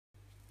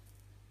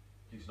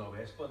University's Knob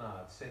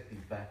Esplanade set the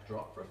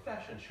backdrop for a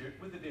fashion shoot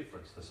with a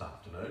difference this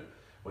afternoon,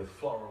 with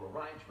floral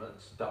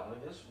arrangements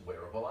doubling as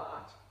wearable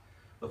art.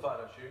 The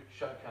photo shoot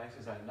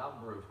showcases a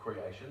number of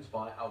creations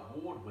by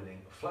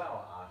award-winning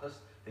flower artist,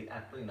 the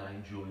aptly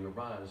named Julia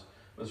Rose.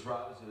 Ms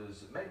Rose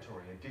is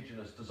mentoring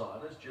Indigenous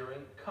designers during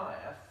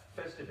CIAF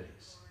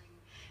festivities.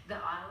 The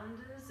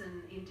Islanders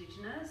and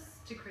Indigenous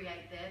to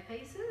create their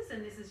pieces,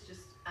 and this is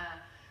just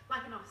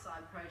like an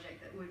offside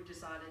project that we've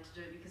decided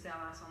to do because our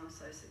last one was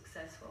so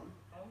successful.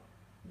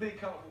 The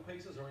colourful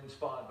pieces are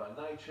inspired by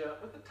nature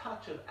with a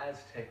touch of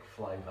Aztec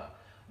flavour.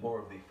 More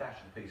of the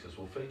fashion pieces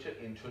will feature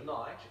in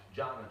tonight's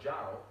Jana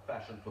Jarrell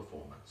fashion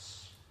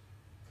performance.